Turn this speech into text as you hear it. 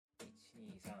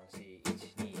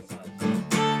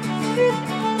I'm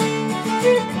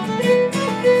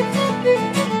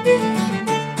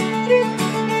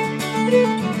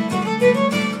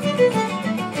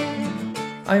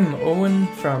Owen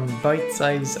from Bite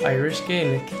Size Irish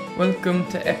Gaelic. Welcome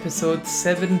to episode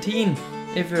 17,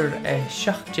 Iver a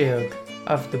Seachdeog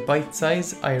of the Bite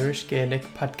Size Irish Gaelic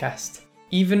podcast.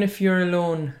 Even if you're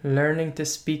alone learning to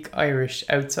speak Irish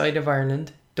outside of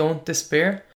Ireland, don't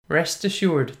despair. Rest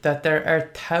assured that there are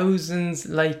thousands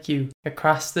like you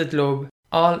across the globe,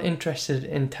 all interested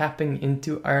in tapping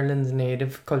into Ireland's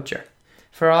native culture.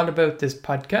 For all about this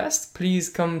podcast, please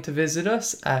come to visit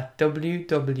us at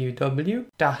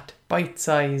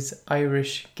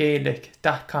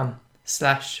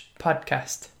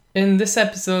www.bitesizeirishgaelic.com/podcast. In this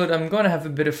episode, I'm going to have a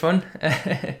bit of fun.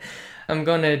 I'm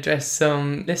going to address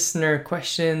some listener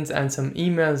questions and some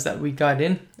emails that we got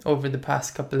in over the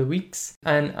past couple of weeks.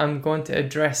 And I'm going to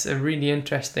address a really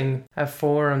interesting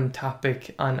forum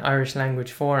topic on Irish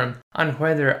Language Forum on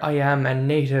whether I am a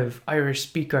native Irish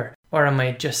speaker or am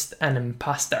I just an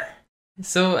imposter?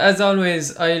 So as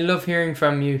always, I love hearing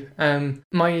from you.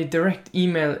 My direct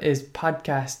email is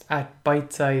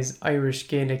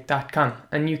podcast@bitesizeirishgaelic.com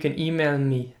and you can email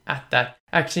me at that.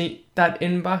 Actually, that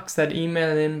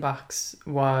email inbox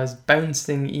was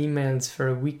bouncing emails for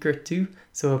a week or two,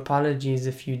 so apologies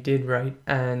if you did write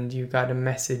and you got a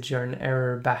message or an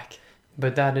error back.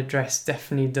 But that address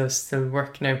definitely does still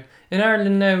work now. In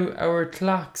Ireland now, our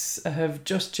clocks have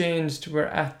just changed. We're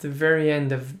at the very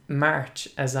end of March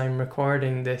as I'm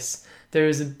recording this. There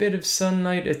is a bit of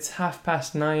sunlight. It's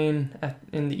 9:30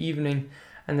 in the evening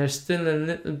and there's still a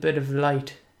little bit of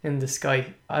light in the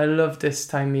sky. I love this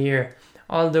time of year.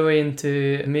 All the way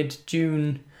into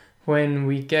mid-June when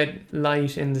we get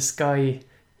light in the sky.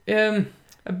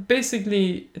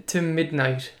 Basically to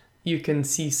midnight you can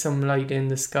see some light in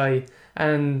the sky.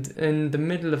 And in the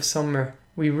middle of summer,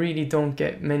 we really don't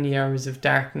get many hours of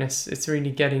darkness. It's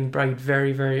really getting bright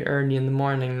very, very early in the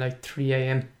morning, like 3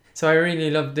 a.m. So I really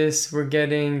love this.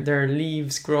 There are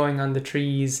leaves growing on the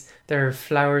trees. There are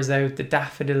flowers out. The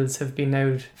daffodils have been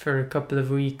out for a couple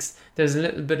of weeks. There's a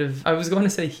little bit of, I was going to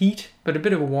say heat, but a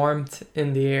bit of warmth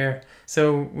in the air.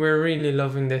 So we're really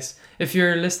loving this. If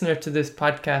you're a listener to this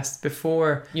podcast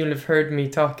before, you'll have heard me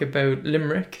talk about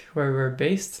Limerick, where we're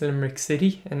based, Limerick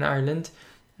City in Ireland.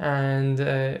 And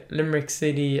Limerick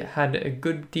City had a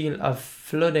good deal of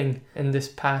flooding in this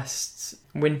past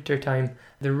winter time.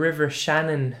 The River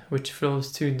Shannon, which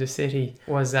flows through the city,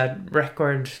 was at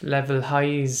record level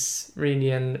highs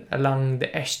really, and along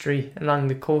the estuary, along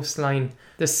the coastline,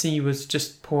 the sea was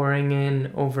just pouring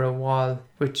in over a wall,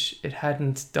 which it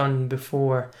hadn't done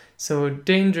before. So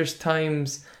dangerous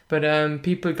times, but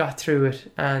people got through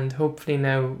it, and hopefully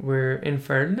now we're in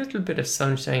for a little bit of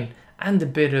sunshine and a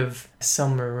bit of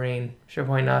summer rain. Sure,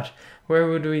 why not? Where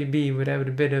would we be without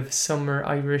a bit of summer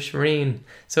Irish rain?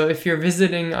 So if you're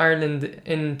visiting Ireland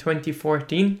in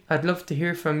 2014, I'd love to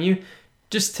hear from you.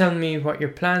 Just tell me what your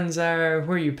plans are,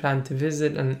 where you plan to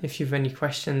visit, and if you have any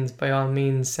questions, by all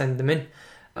means, send them in.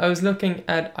 I was looking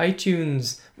at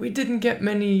iTunes. We didn't get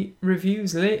many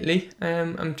reviews lately.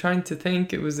 I'm trying to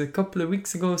think. It was a couple of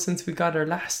weeks ago since we got our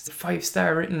last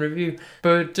 5-star written review.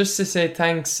 But just to say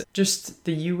thanks, just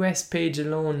the US page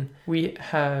alone, we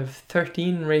have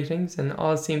 13 ratings and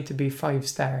all seem to be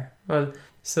 5-star. Well,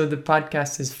 so the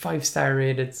podcast is 5-star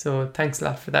rated, so thanks a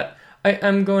lot for that. I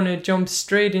am going to jump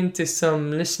straight into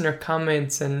some listener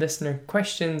comments and listener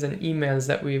questions and emails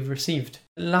that we've received.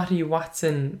 Lottie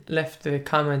Watson left a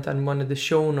comment on one of the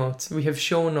show notes. We have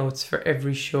show notes for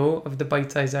every show of the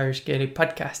Bite Size Irish Gaelic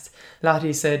podcast.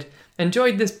 Lottie said,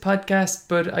 "Enjoyed this podcast,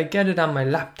 but I get it on my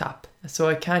laptop, so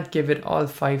I can't give it all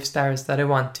 5 stars that I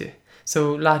want to."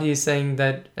 So Lottie is saying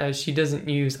that she doesn't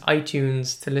use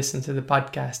iTunes to listen to the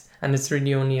podcast, and it's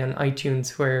really only on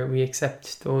iTunes where we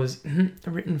accept those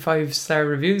written 5-star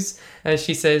reviews.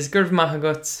 She says, "Gurv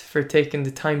Mahaguts for taking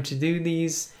the time to do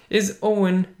these. Is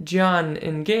Owen John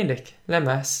in Gaelic?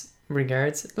 Lemas,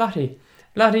 regards, Lottie."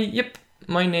 Lottie, yep,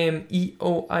 my name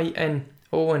Eoin,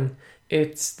 Owen.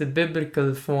 It's the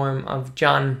biblical form of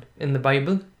John in the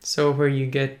Bible. So where you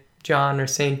get John or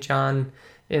Saint John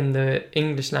in the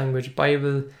English language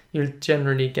Bible, you'll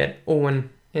generally get Owen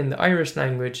in the Irish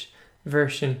language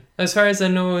version. As far as I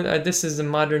know, this is a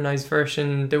modernized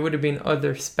version. There would have been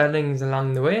other spellings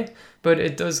along the way, but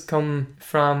it does come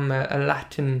from a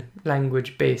Latin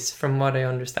language base, from what I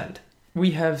understand.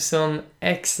 We have some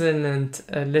excellent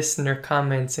listener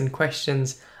comments and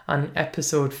questions on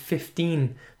episode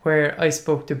 15, where I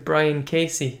spoke to Brian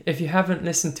Casey. If you haven't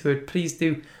listened to it, please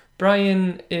do.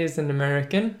 Brian is an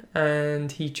American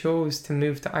and he chose to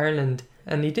move to Ireland,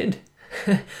 and he did.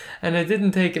 And it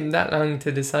didn't take him that long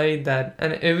to decide that.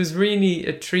 And it was really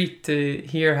a treat to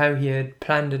hear how he had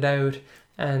planned it out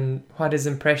and what his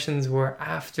impressions were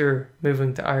after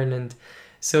moving to Ireland.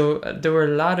 So there were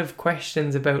a lot of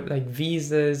questions about like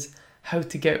visas, how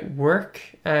to get work,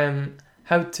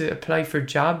 how to apply for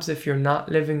jobs if you're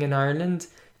not living in Ireland,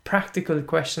 practical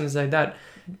questions like that.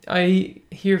 I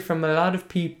hear from a lot of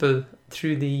people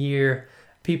through the year,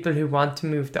 people who want to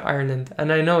move to Ireland,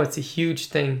 and I know it's a huge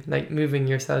thing, like moving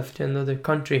yourself to another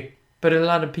country, but a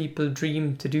lot of people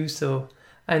dream to do so.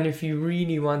 And if you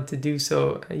really want to do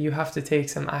so, you have to take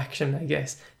some action, I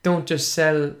guess. Don't just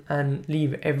sell and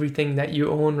leave everything that you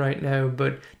own right now,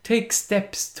 but take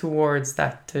steps towards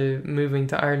that, to moving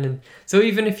to Ireland. So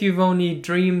even if you've only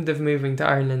dreamed of moving to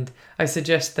Ireland, I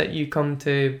suggest that you come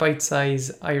to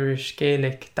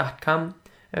bitesizeirishgaelic.com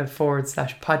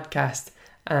 /podcast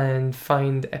and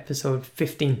find episode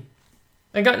 15.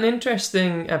 I got an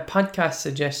interesting podcast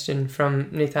suggestion from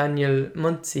Nathaniel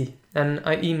Muncie, and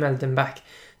I emailed him back.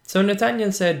 So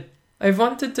Nathaniel said, I've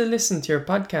wanted to listen to your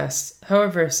podcasts,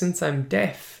 however, since I'm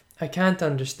deaf, I can't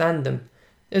understand them.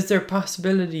 Is there a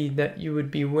possibility that you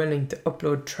would be willing to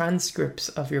upload transcripts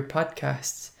of your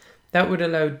podcasts? That would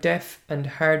allow deaf and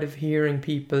hard of hearing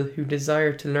people who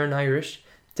desire to learn Irish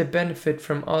to benefit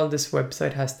from all this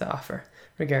website has to offer.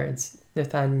 Regards,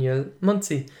 Nathaniel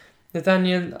Muncie.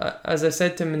 Nathaniel, as I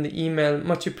said to him in the email,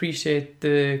 much appreciate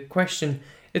the question.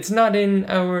 It's not in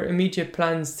our immediate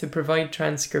plans to provide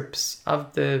transcripts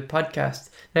of the podcast.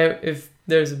 Now, if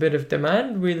there's a bit of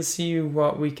demand, we'll see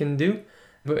what we can do.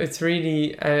 But it's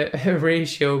really a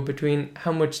ratio between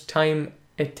how much time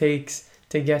it takes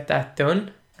to get that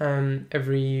done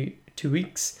every 2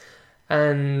 weeks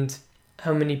and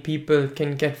how many people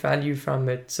can get value from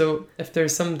it. So if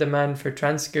there's some demand for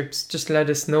transcripts, just let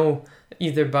us know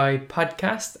either by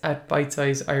podcast at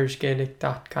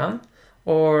bitesizeirishgaelic.com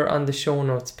or on the show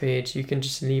notes page. You can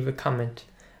just leave a comment.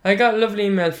 I got a lovely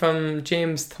email from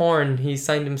James Thorne. He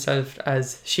signed himself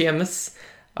as Seamus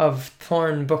of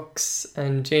Thorne Books,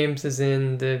 and James is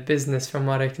in the business, from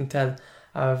what I can tell,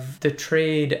 of the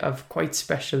trade of quite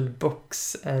special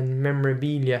books and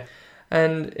memorabilia.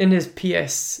 And in his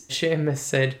PS, Seamus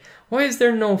said, why is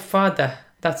there no fada?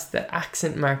 That's the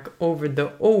accent mark over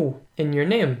the O in your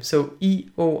name. So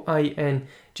E-O-I-N.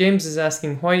 James is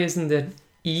asking, why isn't it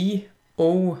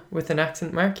E-O with an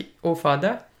accent mark? O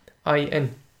fada?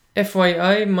 I-N.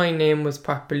 FYI, my name was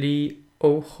properly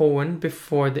O'Hoan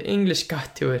before the English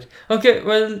got to it. Okay,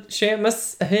 well,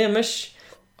 Seamus, Hamish,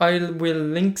 I will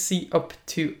link up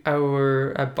to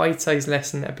our bite-sized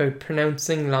lesson about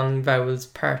pronouncing long vowels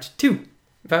part 2,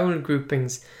 vowel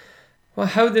groupings. Well,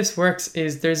 how this works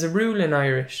is there's a rule in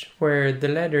Irish where the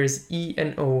letters E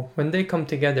and O, when they come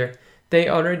together, they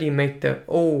already make the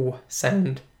O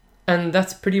sound. And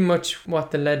that's pretty much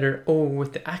what the letter O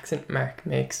with the accent mark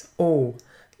makes, O.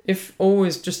 If O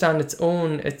is just on its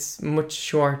own, it's much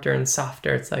shorter and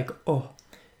softer. It's like O.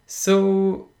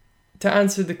 So to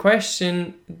answer the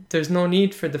question, there's no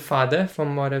need for the fada,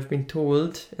 from what I've been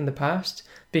told in the past,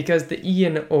 because the E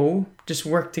and O just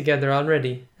work together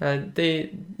already.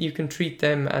 You can treat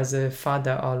them as a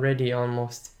fada already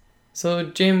almost. So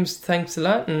James, thanks a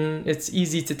lot, and it's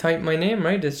easy to type my name,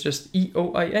 right? It's just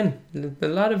E-O-I-N, a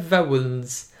lot of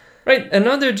vowels. Right,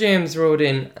 another James wrote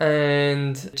in,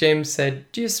 and James said,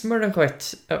 Dios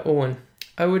Muragwet Owen,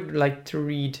 I would like to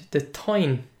read the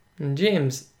Tyne. And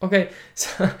James, okay,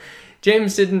 so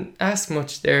James didn't ask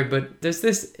much there, but there's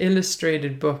this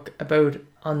illustrated book about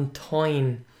An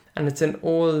Tyne, and it's an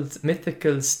old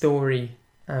mythical story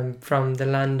from the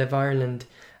land of Ireland.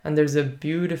 And there's a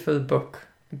beautiful book,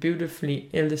 a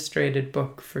beautifully illustrated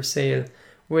book for sale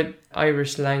with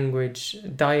Irish language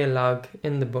dialogue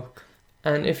in the book.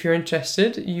 And if you're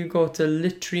interested, you go to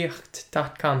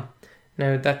litricht.com.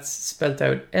 Now that's spelled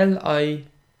out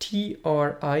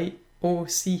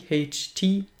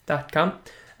litriocht.com.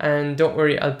 And don't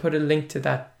worry, I'll put a link to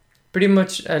that. Pretty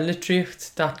much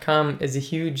litricht.com is a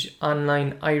huge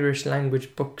online Irish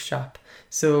language bookshop.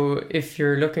 So if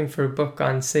you're looking for a book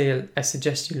on sale, I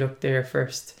suggest you look there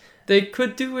first. They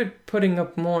could do with putting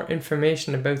up more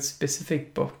information about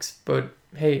specific books, but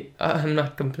hey, I'm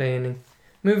not complaining.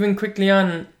 Moving quickly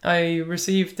on, I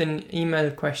received an email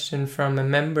question from a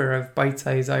member of Bite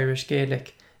Size Irish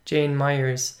Gaelic, Jane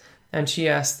Myers, and she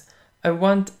asked, I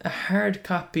want a hard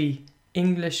copy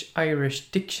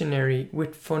English-Irish dictionary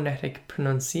with phonetic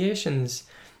pronunciations.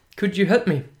 Could you help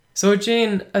me? So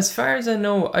Jane, as far as I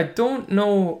know, I don't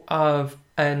know of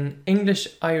an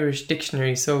English-Irish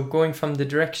dictionary, so going from the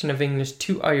direction of English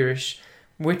to Irish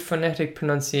with phonetic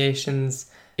pronunciations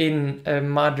in a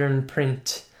modern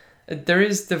print. There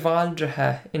is the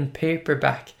Valdreha in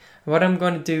paperback. What I'm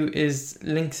going to do is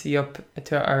link you up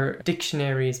to our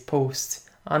dictionaries post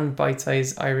on Bite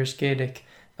Size Irish Gaelic.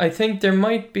 I think there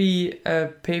might be a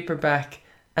paperback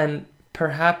and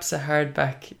perhaps a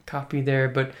hardback copy there,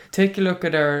 but take a look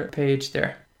at our page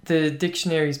there. The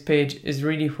dictionaries page is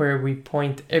really where we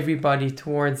point everybody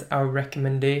towards our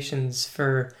recommendations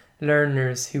for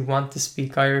learners who want to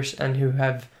speak Irish and who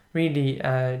have really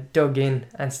dug in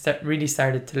and really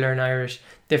started to learn Irish.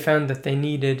 They found that they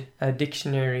needed a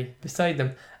dictionary beside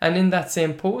them. And in that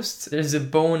same post, there's a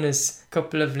bonus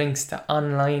couple of links to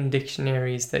online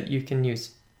dictionaries that you can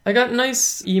use. I got a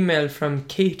nice email from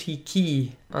Katie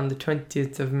Key on the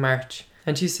 20th of March.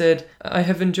 And she said, I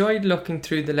have enjoyed looking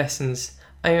through the lessons.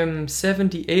 I am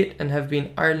 78 and have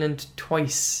been Ireland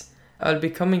twice. I'll be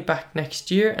coming back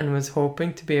next year and was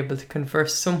hoping to be able to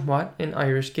converse somewhat in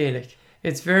Irish Gaelic.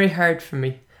 It's very hard for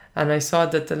me, and I saw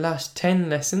that the last 10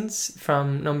 lessons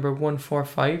from number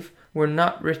 145 were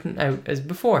not written out as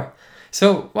before.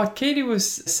 So what Katie was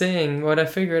saying, what I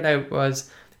figured out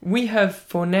was, we have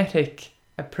phonetic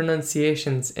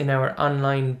pronunciations in our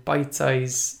online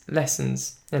bite-size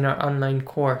lessons, in our online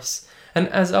course. And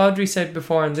as Audrey said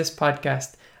before in this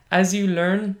podcast, as you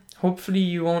learn, hopefully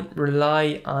you won't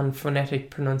rely on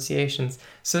phonetic pronunciations.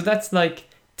 So that's like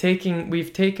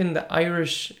we've taken the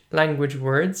Irish language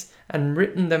words and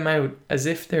written them out as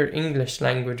if they're English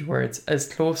language words as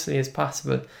closely as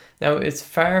possible. Now, it's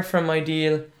far from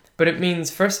ideal, but it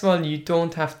means, first of all, you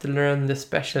don't have to learn the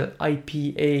special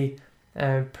IPA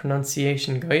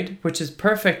pronunciation guide, which is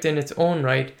perfect in its own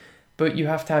right, but you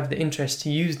have to have the interest to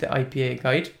use the IPA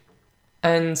guide.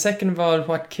 And second of all,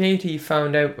 what Katie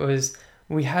found out was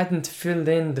we hadn't filled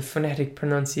in the phonetic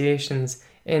pronunciations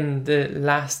in the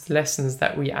last lessons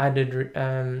that we added,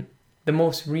 the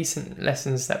most recent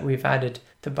lessons that we've added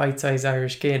to Bite Size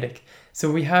Irish Gaelic.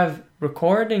 So we have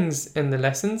recordings in the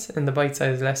lessons, in the Bite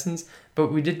Size lessons,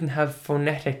 but we didn't have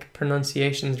phonetic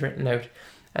pronunciations written out.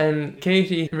 And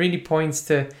Katie really points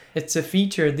to, it's a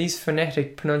feature, these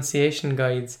phonetic pronunciation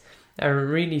guides are a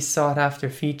really sought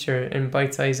after feature in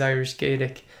Bite Size Irish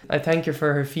Gaelic. I thank her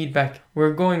for her feedback.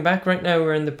 We're going back right now,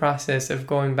 we're in the process of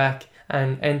going back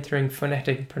and entering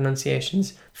phonetic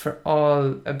pronunciations for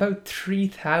all about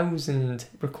 3,000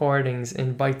 recordings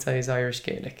in Bite Size Irish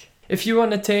Gaelic. If you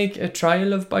want to take a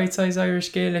trial of Bite Size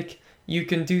Irish Gaelic, you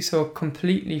can do so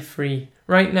completely free.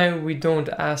 Right now we don't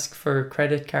ask for a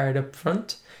credit card up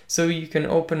front, so you can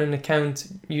open an account,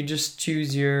 you just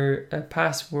choose your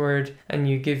password and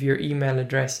you give your email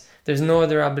address. There's no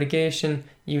other obligation,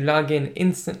 you log in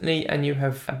instantly and you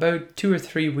have about 2 or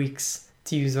 3 weeks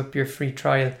to use up your free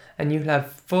trial, and you'll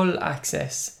have full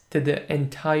access to the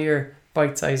entire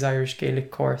Bite Size Irish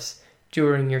Gaelic course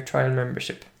during your trial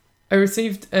membership. I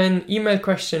received an email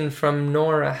question from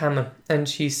Nora Hammond, and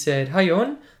she said, Hi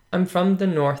Owen, I'm from the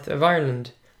north of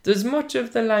Ireland. Does much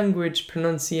of the language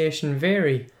pronunciation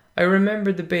vary? I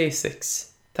remember the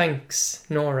basics. Thanks,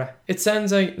 Nora. It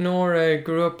sounds like Nora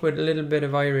grew up with a little bit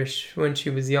of Irish when she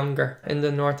was younger in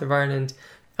the north of Ireland.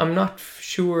 I'm not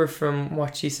sure from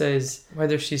what she says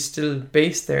whether she's still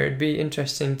based there. It'd be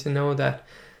interesting to know that.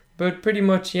 But pretty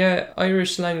much, yeah,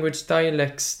 Irish language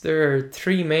dialects, there are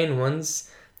 3 main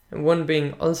ones. One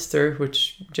being Ulster,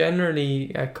 which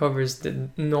generally covers the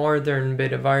northern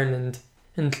bit of Ireland,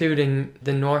 including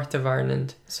the north of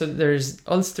Ireland. So there's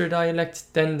Ulster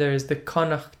dialect, then there's the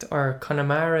Connacht or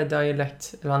Connemara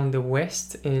dialect along the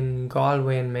west in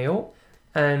Galway and Mayo.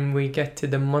 And we get to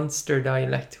the Munster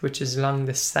dialect, which is along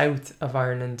the south of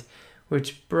Ireland,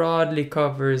 which broadly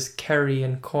covers Kerry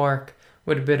and Cork,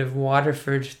 with a bit of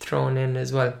Waterford thrown in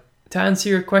as well. To answer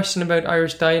your question about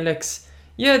Irish dialects,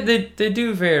 yeah, they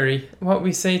do vary. What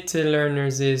we say to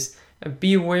learners is,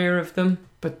 be aware of them,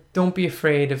 but don't be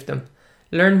afraid of them.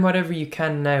 Learn whatever you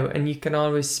can now, and you can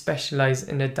always specialise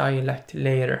in a dialect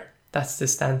later. That's the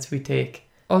stance we take.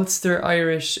 Ulster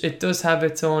Irish, it does have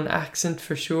its own accent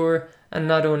for sure, and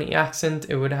not only accent,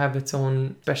 it would have its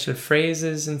own special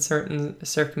phrases in certain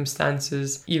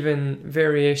circumstances, even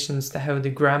variations to how the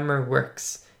grammar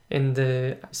works in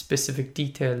the specific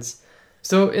details.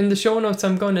 So in the show notes,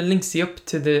 I'm going to link you up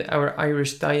to our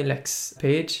Irish dialects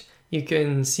page. You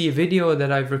can see a video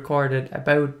that I've recorded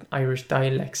about Irish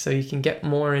dialects, so you can get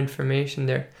more information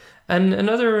there. And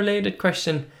another related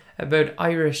question about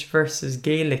Irish versus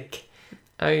Gaelic.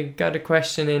 I got a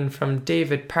question in from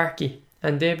David Parkey.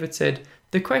 And David said,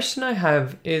 the question I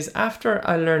have is, after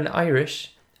I learn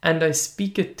Irish and I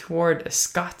speak it toward a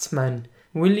Scotsman,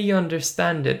 will he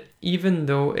understand it even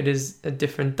though it is a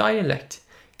different dialect?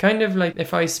 Kind of like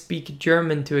if I speak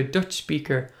German to a Dutch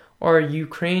speaker or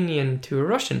Ukrainian to a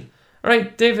Russian.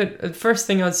 Alright, David, the first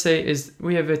thing I'll say is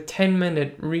we have a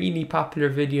 10-minute really popular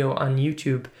video on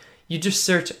YouTube. You just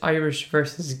search Irish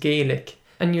versus Gaelic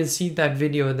and you'll see that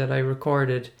video that I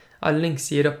recorded. I'll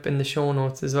see it up in the show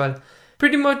notes as well.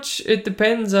 Pretty much it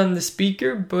depends on the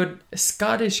speaker, but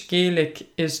Scottish Gaelic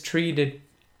is treated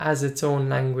as its own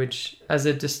language, as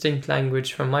a distinct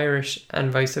language from Irish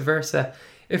and vice versa.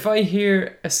 If I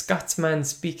hear a Scotsman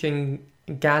speaking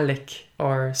Gaelic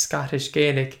or Scottish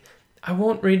Gaelic, I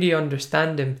won't really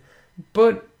understand him,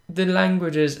 but the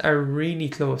languages are really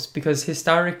close because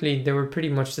historically they were pretty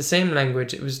much the same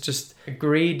language. It was just a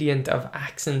gradient of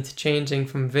accent changing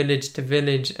from village to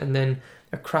village and then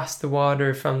across the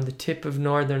water from the tip of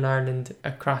Northern Ireland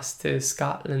across to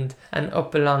Scotland and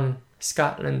up along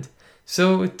Scotland.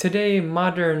 So today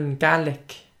modern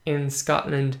Gaelic in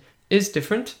Scotland is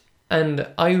different, and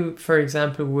I, for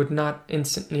example, would not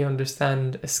instantly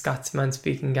understand a Scotsman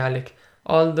speaking Gaelic,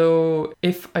 although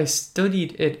if I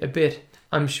studied it a bit,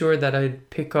 I'm sure that I'd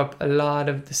pick up a lot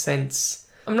of the sense.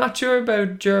 I'm not sure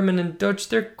about German and Dutch.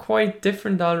 They're quite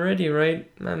different already, right?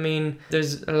 I mean,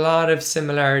 there's a lot of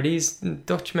similarities.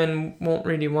 Dutchmen won't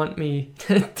really want me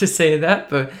to say that,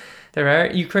 but there are.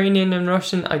 Ukrainian and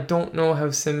Russian, I don't know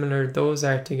how similar those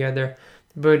are together,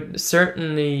 but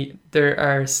certainly there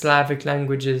are Slavic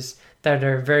languages that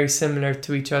are very similar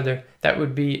to each other that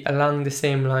would be along the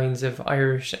same lines of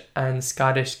Irish and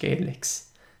Scottish Gaelics.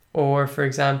 Or, for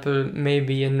example,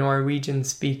 maybe a Norwegian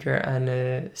speaker and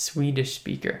a Swedish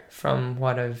speaker from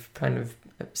what I've kind of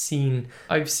seen.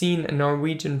 I've seen a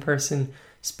Norwegian person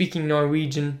speaking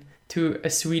Norwegian to a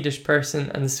Swedish person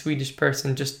and the Swedish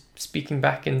person just speaking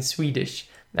back in Swedish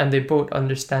and they both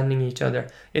understanding each other.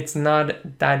 It's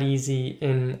not that easy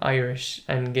in Irish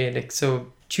and Gaelic. So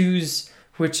choose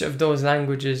which of those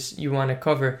languages you want to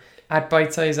cover. At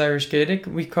Bite Size Irish Gaelic,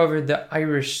 we covered the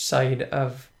Irish side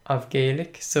of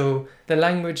Gaelic, so the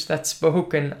language that's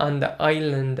spoken on the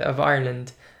island of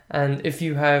Ireland. And if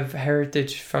you have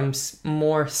heritage from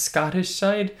more Scottish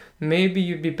side, maybe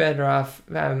you'd be better off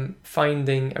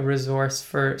finding a resource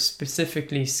for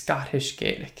specifically Scottish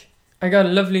Gaelic. I got a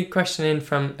lovely question in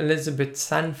from Elizabeth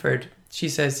Sanford. She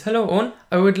says, "Hello Owen,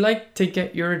 I would like to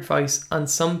get your advice on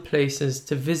some places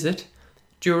to visit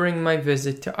during my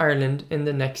visit to Ireland in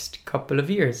the next couple of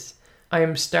years. I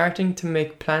am starting to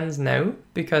make plans now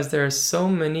because there are so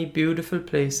many beautiful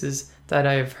places that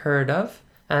I have heard of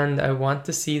and I want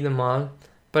to see them all,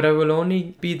 but I will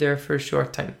only be there for a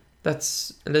short time."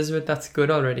 That's, Elizabeth, that's good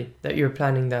already that you're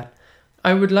planning that.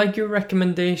 I would like your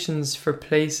recommendations for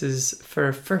places for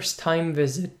a first time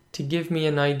visit to give me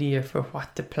an idea for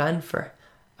what to plan for.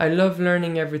 I love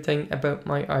learning everything about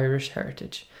my Irish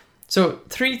heritage. So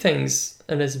 3 things,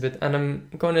 Elizabeth, and I'm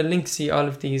going to see all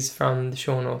of these from the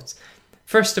show notes.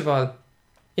 First of all,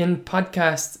 in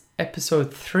podcast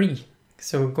episode 3,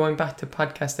 so going back to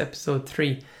podcast episode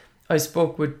 3, I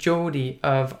spoke with Jodie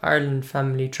of Ireland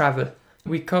Family Travel.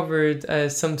 We covered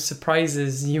some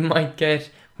surprises you might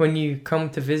get when you come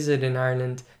to visit in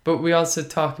Ireland, but we also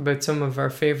talked about some of our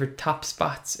favourite top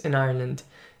spots in Ireland.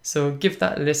 So give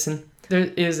that a listen.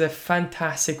 There is a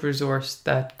fantastic resource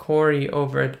that Corey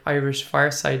over at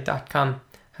irishfireside.com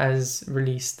has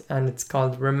released, and it's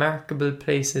called Remarkable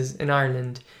Places in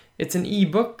Ireland. It's an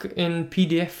ebook in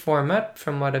PDF format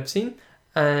from what I've seen,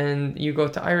 and you go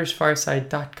to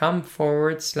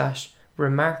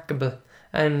irishfireside.com/remarkable,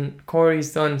 and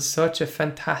Corey's done such a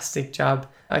fantastic job.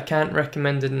 I can't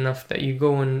recommend it enough that you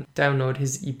go and download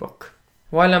his ebook.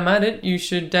 While I'm at it, you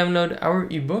should download our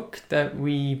ebook that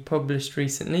we published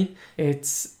recently.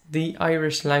 It's The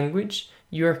Irish Language,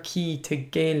 Your Key to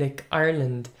Gaelic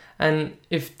Ireland. And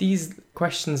if these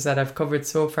questions that I've covered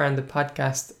so far in the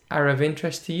podcast are of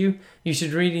interest to you, you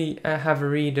should really have a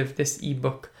read of this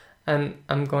ebook. And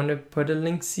I'm going to put a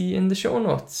link in the show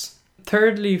notes.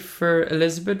 Thirdly, for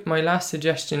Elizabeth, my last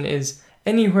suggestion is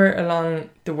anywhere along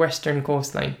the western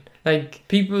coastline. Like,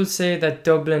 people say that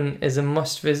Dublin is a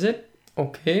must visit.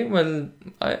 Okay, well,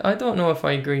 I don't know if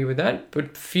I agree with that,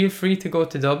 but feel free to go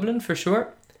to Dublin for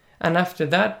sure. And after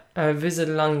that, visit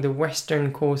along the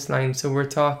western coastline. So we're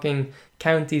talking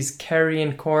counties Kerry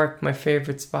and Cork, my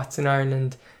favourite spots in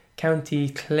Ireland. County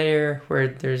Clare, where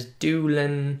there's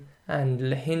Doolin and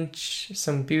Lahinch,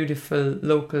 some beautiful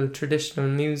local traditional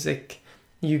music.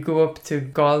 You go up to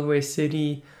Galway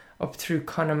City, up through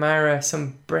Connemara,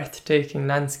 some breathtaking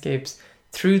landscapes,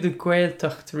 through the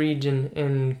Gaeltacht region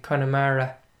in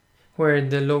Connemara, where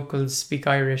the locals speak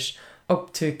Irish,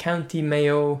 up to County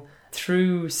Mayo,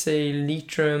 through, say,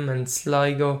 Leitrim and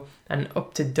Sligo, and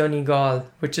up to Donegal,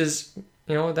 which is,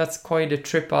 that's quite a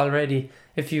trip already.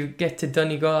 If you get to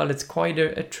Donegal, it's quite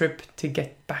a trip to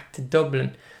get back to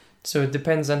Dublin. So it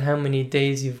depends on how many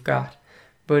days you've got.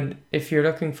 But if you're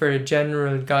looking for a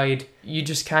general guide, you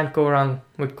just can't go wrong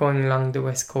with going along the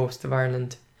west coast of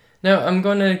Ireland. Now, I'm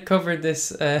going to cover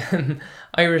this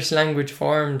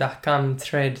irishlanguageforum.com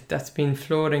thread that's been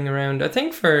floating around, I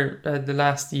think, for the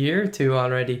last year or two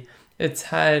already. It's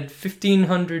had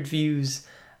 1,500 views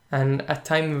and at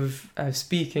time of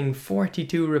speaking,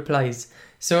 42 replies.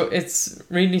 So it's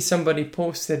really somebody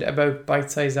posted about Bite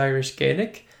Size Irish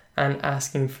Gaelic and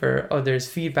asking for others'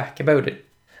 feedback about it.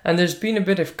 And there's been a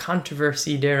bit of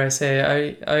controversy, dare I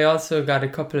say. I also got a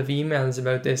couple of emails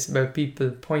about this, about people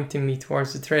pointing me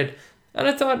towards the thread. And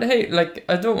I thought, hey,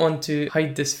 I don't want to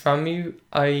hide this from you.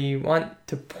 I want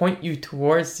to point you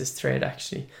towards this thread,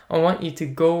 actually. I want you to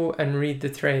go and read the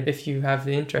thread if you have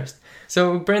the interest.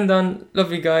 So Brendan,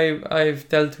 lovely guy, I've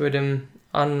dealt with him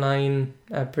online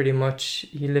pretty much.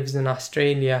 He lives in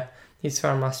Australia. He's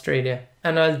from Australia.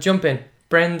 And I'll jump in.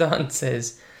 Brendan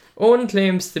says, Owen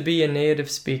claims to be a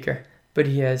native speaker, but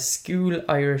he has school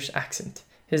Irish accent.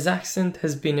 His accent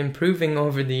has been improving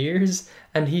over the years,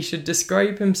 and he should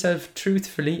describe himself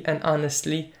truthfully and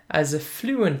honestly as a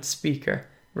fluent speaker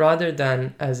rather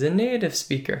than as a native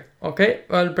speaker. Okay,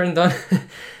 well, Brendan,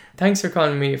 thanks for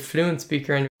calling me a fluent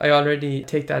speaker, and I already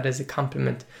take that as a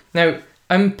compliment. Now,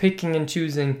 I'm picking and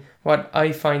choosing what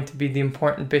I find to be the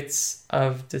important bits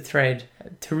of the thread.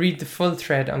 To read the full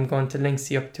thread, I'm going to link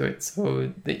you up to it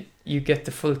so that you get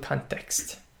the full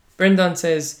context. Brendan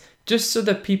says, just so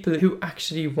that people who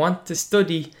actually want to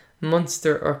study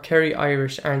Munster or Kerry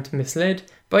Irish aren't misled,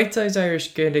 Bite Size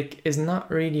Irish Gaelic is not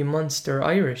really Munster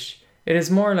Irish. It is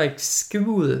more like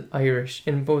school Irish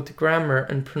in both grammar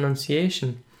and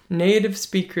pronunciation. Native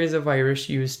speakers of Irish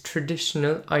use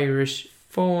traditional Irish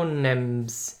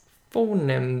phonemes.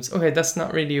 Phonemes. Okay, that's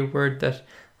not really a word that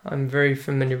I'm very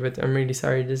familiar with. I'm really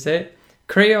sorry to say.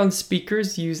 Creole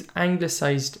speakers use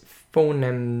anglicised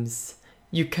phonemes.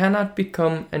 You cannot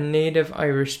become a native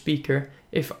Irish speaker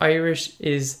if Irish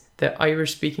is the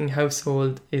Irish-speaking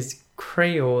household is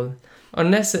Creole,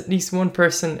 unless at least one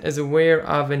person is aware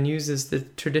of and uses the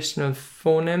traditional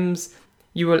phonemes.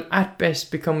 You will at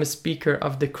best become a speaker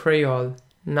of the Creole,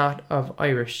 not of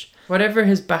Irish. Whatever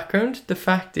his background, the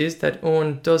fact is that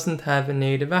Owen doesn't have a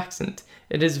native accent.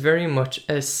 It is very much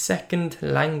a second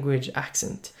language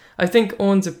accent. I think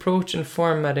Owen's approach and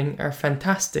formatting are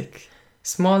fantastic.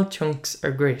 Small chunks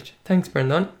are great. Thanks,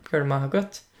 Brendan.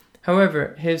 Garmahagat.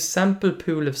 However, his sample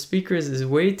pool of speakers is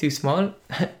way too small.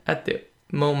 At the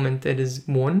moment, it is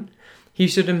 1. He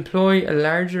should employ a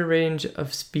larger range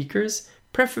of speakers,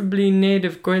 preferably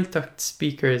native Gaeltacht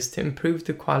speakers, to improve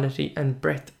the quality and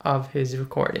breadth of his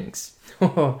recordings.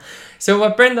 So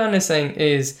what Brendan is saying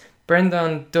is,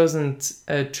 Brendan doesn't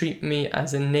treat me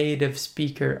as a native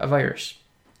speaker of Irish.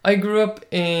 I grew up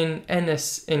in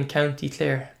Ennis in County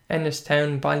Clare,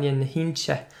 Ennistown,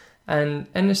 Ballynahincha,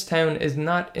 and Ennistown is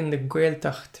not in the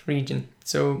Gaeltacht region.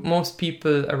 So most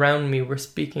people around me were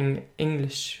speaking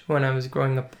English when I was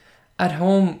growing up. At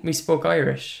home, we spoke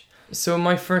Irish. So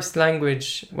my first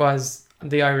language was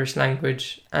the Irish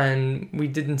language, and we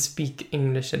didn't speak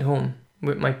English at home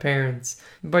with my parents.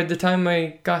 By the time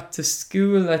I got to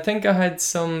school, I think I had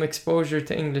some exposure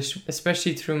to English,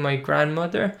 especially through my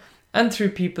grandmother and through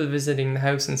people visiting the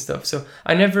house and stuff. So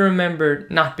I never remember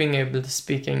not being able to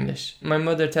speak English. My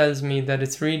mother tells me that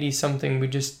it's really something we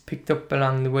just picked up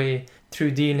along the way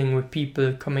through dealing with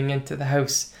people coming into the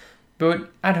house.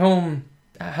 But at home,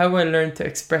 how I learned to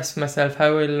express myself,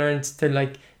 how I learned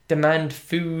to demand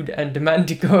food and demand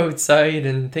to go outside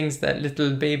and things that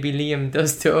little baby Liam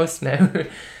does to us now.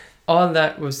 All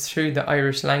that was through the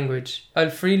Irish language.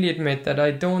 I'll freely admit that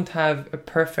I don't have a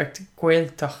perfect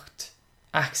Gaeltacht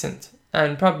accent,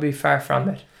 and probably far from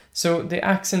it. So the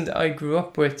accent I grew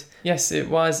up with, yes, it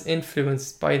was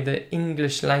influenced by the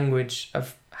English language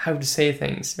of how to say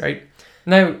things, right?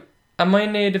 Now, am I a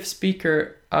native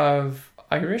speaker of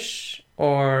Irish,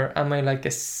 or am I like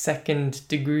a second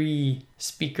degree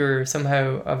speaker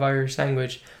somehow of Irish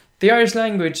language? The Irish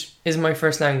language is my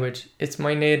first language. It's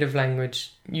my native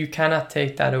language. You cannot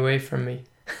take that away from me.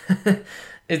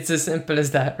 It's as simple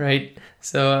as that, right?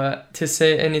 So to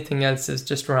say anything else is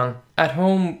just wrong. At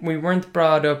home, we weren't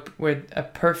brought up with a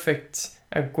perfect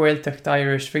Gaeltacht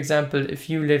Irish. For example, if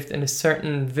you lived in a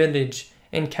certain village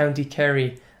in County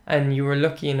Kerry and you were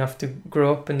lucky enough to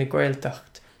grow up in the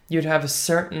Gaeltacht, you'd have a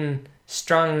certain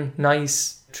strong,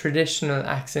 nice, traditional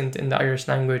accent in the Irish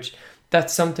language.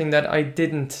 That's something that I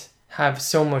didn't have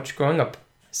so much growing up.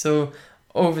 So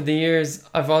over the years,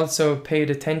 I've also paid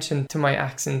attention to my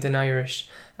accent in Irish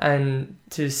and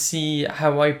to see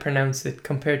how I pronounce it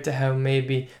compared to how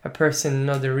maybe a person in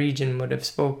another region would have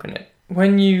spoken it.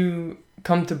 When you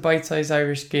come to Bite Size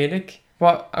Irish Gaelic,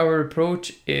 what our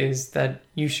approach is that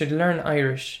you should learn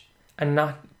Irish and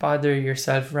not bother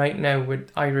yourself right now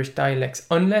with Irish dialects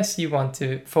unless you want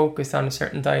to focus on a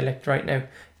certain dialect right now.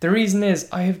 The reason is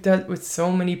I have dealt with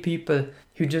so many people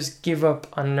who just give up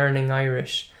on learning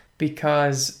Irish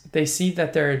because they see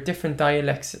that there are different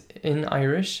dialects in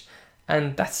Irish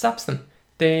and that stops them.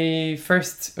 They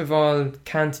first of all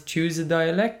can't choose a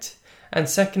dialect, and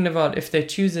second of all, if they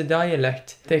choose a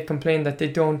dialect, they complain that they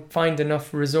don't find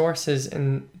enough resources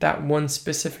in that one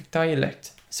specific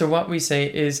dialect. So what we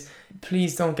say is,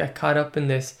 please don't get caught up in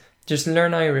this. Just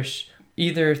learn Irish,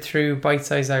 either through Bite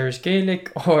Size Irish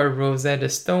Gaelic or Rosetta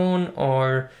Stone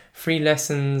or free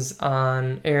lessons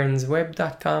on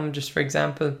aaronsweb.com, just for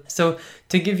example. So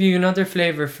to give you another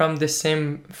flavour from this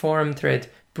same forum thread,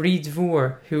 Bríd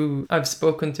Mhór, who I've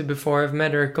spoken to before, I've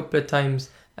met her a couple of times,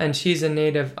 and she's a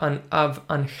native of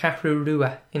An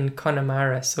Charrua in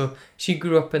Connemara, so she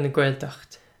grew up in the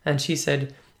Gaeltacht, and she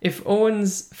said, if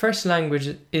Owen's first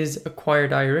language is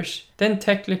acquired Irish, then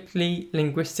technically,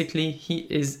 linguistically, he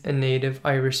is a native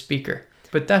Irish speaker.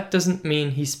 But that doesn't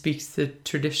mean he speaks the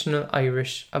traditional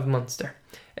Irish of Munster.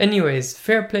 Anyways,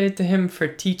 fair play to him for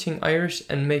teaching Irish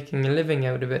and making a living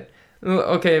out of it.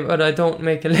 Okay, but I don't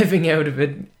make a living out of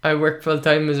it. I work full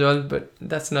time as well, but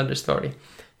that's another story.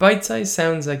 Bite Size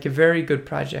sounds like a very good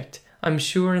project. I'm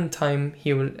sure in time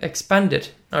he will expand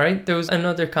it. Alright, there was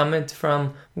another comment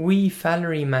from Wee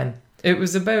Fallery Man. It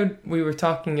was about, we were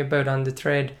talking about on the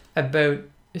thread, about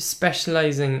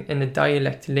specialising in a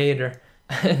dialect later.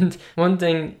 And one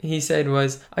thing he said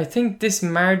was, I think this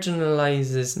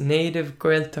marginalises native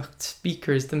Gaeltacht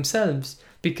speakers themselves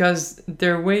because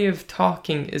their way of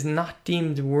talking is not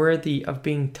deemed worthy of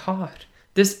being taught.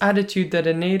 This attitude that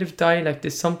a native dialect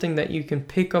is something that you can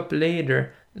pick up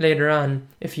later on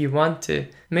if you want to,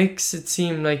 makes it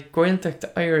seem like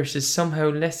Gaeltacht Irish is somehow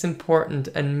less important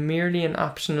and merely an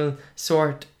optional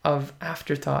sort of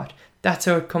afterthought. That's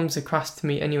how it comes across to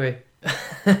me anyway.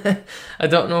 I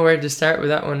don't know where to start with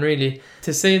that one really.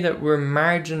 To say that we're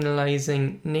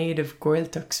marginalising native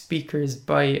Gaeltacht speakers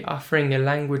by offering a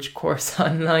language course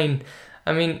online,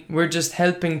 I mean, we're just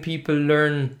helping people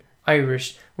learn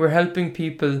Irish. We're helping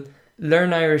people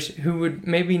learn Irish who would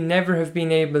maybe never have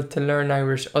been able to learn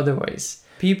Irish otherwise.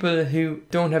 People who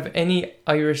don't have any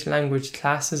Irish language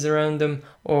classes around them,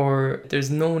 or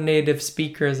there's no native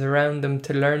speakers around them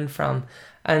to learn from.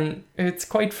 And it's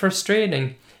quite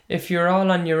frustrating. If you're all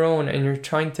on your own and you're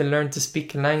trying to learn to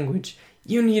speak a language,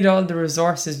 you need all the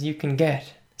resources you can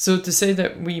get. So to say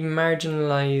that we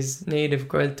marginalise native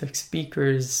Gaeltacht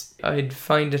speakers, I'd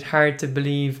find it hard to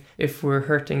believe if we're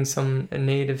hurting some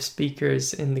native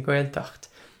speakers in the Gaeltacht.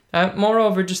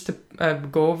 Moreover, just to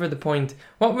go over the point,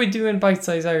 what we do in Bite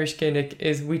Size Irish Gaelic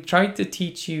is we try to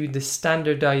teach you the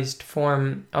standardised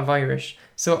form of Irish.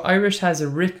 So Irish has a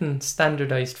written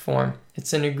standardised form.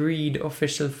 It's an agreed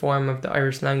official form of the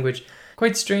Irish language.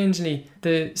 Quite strangely,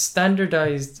 the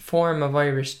standardised form of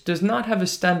Irish does not have a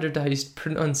standardised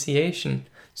pronunciation.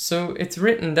 So it's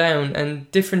written down and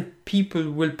different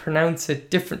people will pronounce it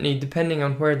differently depending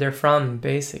on where they're from,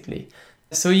 basically.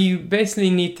 So you basically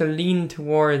need to lean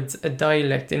towards a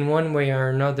dialect in one way or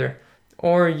another,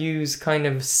 or use kind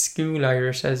of school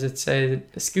Irish, as it said.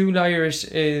 School Irish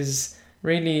is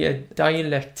really a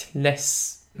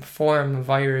dialect-less form of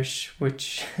Irish,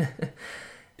 which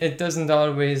it doesn't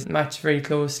always match very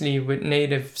closely with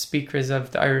native speakers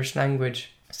of the Irish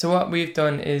language. So what we've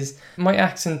done is, my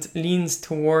accent leans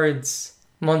towards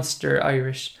Munster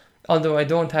Irish, although I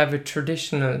don't have a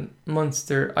traditional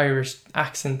Munster Irish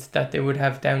accent that they would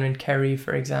have down in Kerry,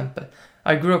 for example.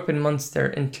 I grew up in Munster,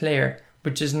 in Clare,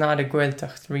 which is not a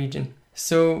Gaeltacht region.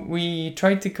 So we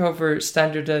try to cover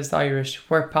standardised Irish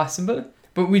where possible,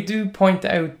 but we do point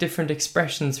out different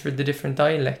expressions for the different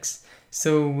dialects.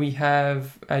 So we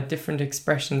have different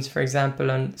expressions, for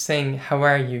example, on saying how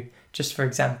are you, just for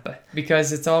example,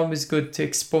 because it's always good to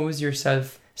expose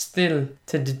yourself still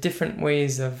to the different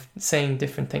ways of saying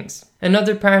different things.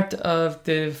 Another part of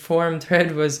the forum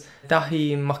thread was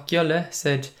Dahi Maciola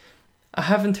said, I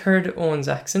haven't heard Owen's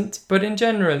accent, but in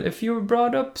general, if you were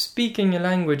brought up speaking a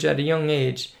language at a young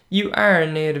age, you are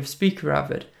a native speaker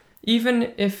of it,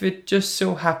 even if it just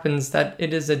so happens that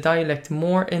it is a dialect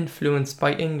more influenced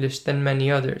by English than many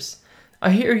others.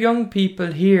 I hear young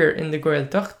people here in the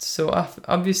Gaeltacht, so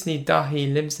obviously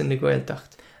Dahi lives in the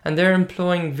Gaeltacht, and they're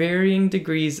employing varying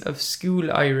degrees of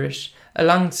school Irish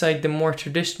alongside the more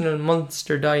traditional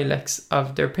Munster dialects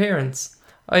of their parents.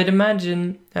 I'd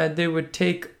imagine they would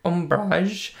take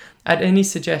umbrage at any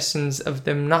suggestions of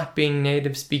them not being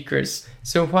native speakers.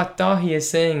 So what Dahi is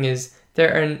saying is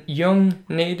there are young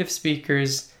native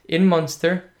speakers in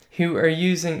Munster who are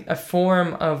using a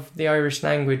form of the Irish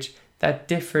language that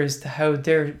differs to how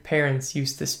their parents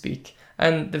used to speak.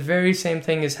 And the very same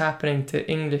thing is happening to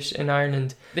English in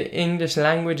Ireland. The English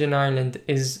language in Ireland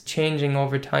is changing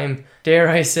over time. Dare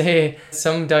I say,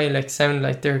 some dialects sound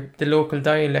like they're the local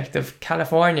dialect of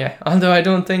California, although I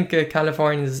don't think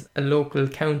California is a local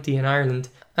county in Ireland.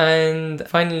 And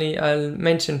finally, I'll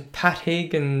mention Pat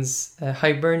Hagen's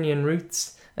Hibernian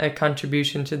Roots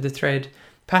contribution to the thread.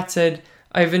 Pat said,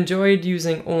 "I've enjoyed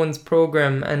using Owen's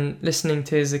program and listening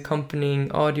to his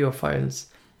accompanying audio files.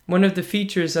 One of the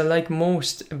features I like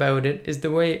most about it is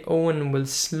the way Owen will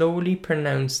slowly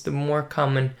pronounce the more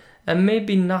common and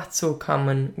maybe not so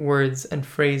common words and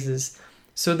phrases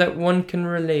so that one can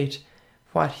relate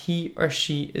what he or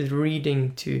she is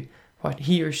reading to what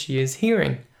he or she is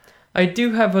hearing. I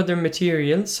do have other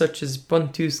materials such as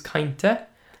Buntu's Kainta,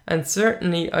 and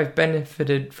certainly I've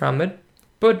benefited from it,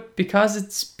 but because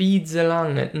it speeds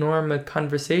along at normal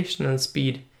conversational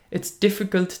speed, it's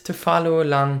difficult to follow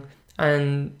along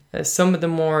and some of the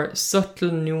more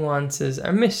subtle nuances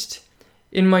are missed.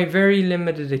 In my very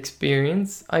limited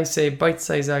experience, I say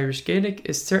Bite-Size Irish Gaelic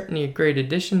is certainly a great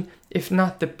addition, if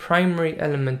not the primary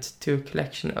element to a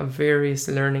collection of various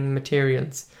learning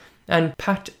materials." And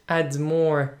Pat adds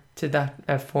more to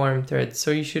that forum thread,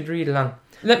 so you should read along.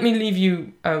 Let me leave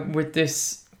you with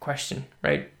this question,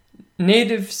 right?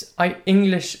 Natives,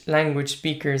 English language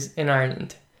speakers in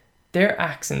Ireland, their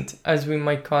accent, as we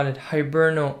might call it,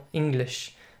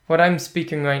 Hiberno-English. What I'm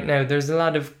speaking right now, there's a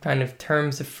lot of kind of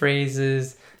terms of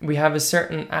phrases. We have a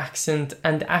certain accent,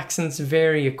 and accents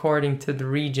vary according to the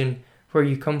region where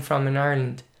you come from in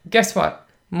Ireland. Guess what?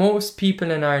 Most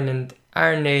people in Ireland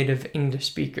are native English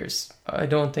speakers. I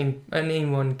don't think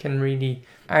anyone can really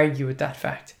argue with that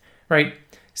fact, right?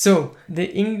 So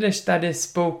the English that is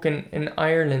spoken in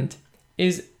Ireland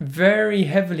is very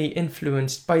heavily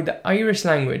influenced by the Irish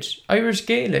language, Irish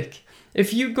Gaelic.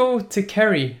 If you go to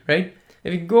Kerry, right?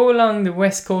 If you go along the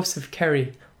west coast of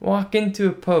Kerry, walk into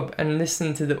a pub and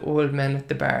listen to the old men at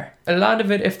the bar. A lot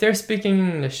of it, if they're speaking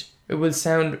English, it will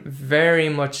sound very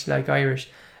much like Irish.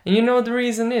 And you know the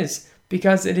reason is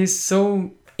because it is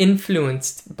so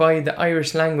influenced by the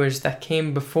Irish language that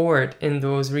came before it in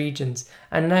those regions.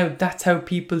 And now that's how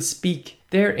people speak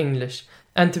their English.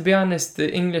 And to be honest,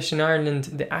 the English in Ireland,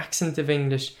 the accent of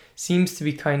English seems to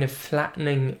be kind of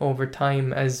flattening over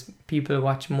time as people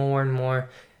watch more and more,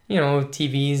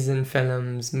 TVs and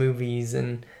films, movies,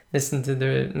 and listen to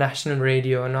the national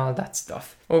radio and all that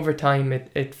stuff. Over time,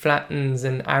 it flattens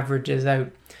and averages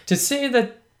out. To say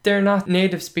that they're not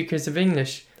native speakers of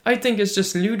English, I think it's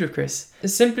just ludicrous,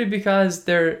 simply because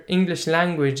their English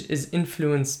language is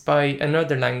influenced by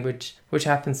another language, which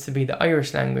happens to be the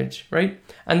Irish language, right?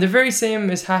 And the very same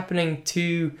is happening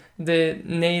to the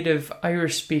native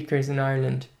Irish speakers in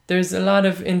Ireland. There's a lot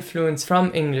of influence from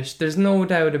English, there's no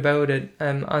doubt about it,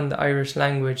 on the Irish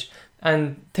language,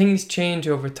 and things change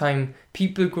over time.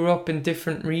 People grow up in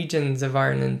different regions of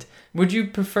Ireland. Would you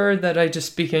prefer that I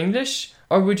just speak English?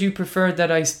 Or would you prefer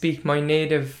that I speak my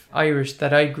native Irish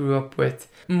that I grew up with,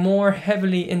 more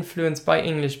heavily influenced by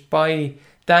English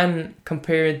than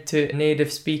compared to a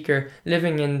native speaker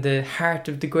living in the heart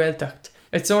of the Gaeltacht?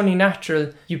 It's only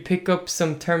natural. You pick up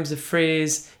some terms of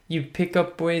phrase, you pick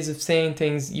up ways of saying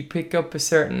things, you pick up a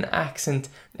certain accent,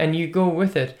 and you go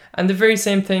with it. And the very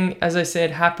same thing, as I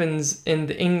said, happens in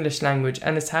the English language,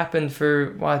 and it's happened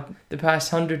for the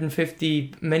past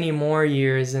 150, many more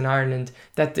years in Ireland,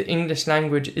 that the English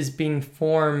language is being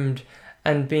formed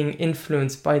and being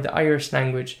influenced by the Irish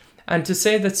language. And to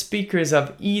say that speakers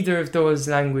of either of those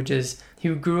languages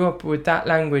who grew up with that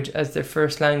language as their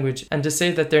first language, and to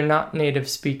say that they're not native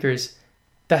speakers,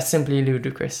 that's simply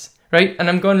ludicrous, right? And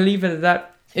I'm going to leave it at that.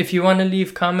 If you want to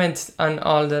leave comments on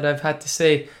all that I've had to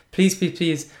say, please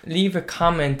leave a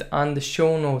comment on the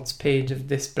show notes page of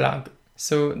this blog.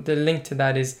 So the link to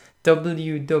that is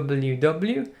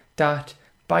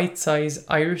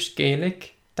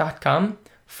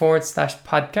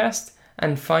www.bitesizeirishgaelic.com/podcast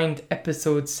and find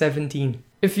episode 17.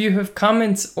 If you have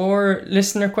comments or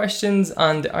listener questions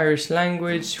on the Irish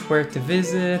language, where to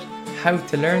visit, how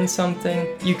to learn something,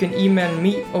 you can email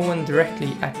me, Owen,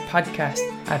 directly at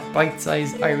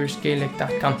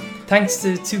podcast@bitesizeirishgaelic.com. Thanks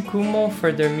to Tukumo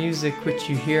for their music, which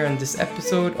you hear on this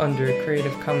episode under a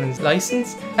Creative Commons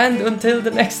license. And until the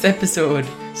next episode,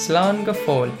 Slán go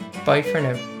fóill. Bye for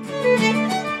now.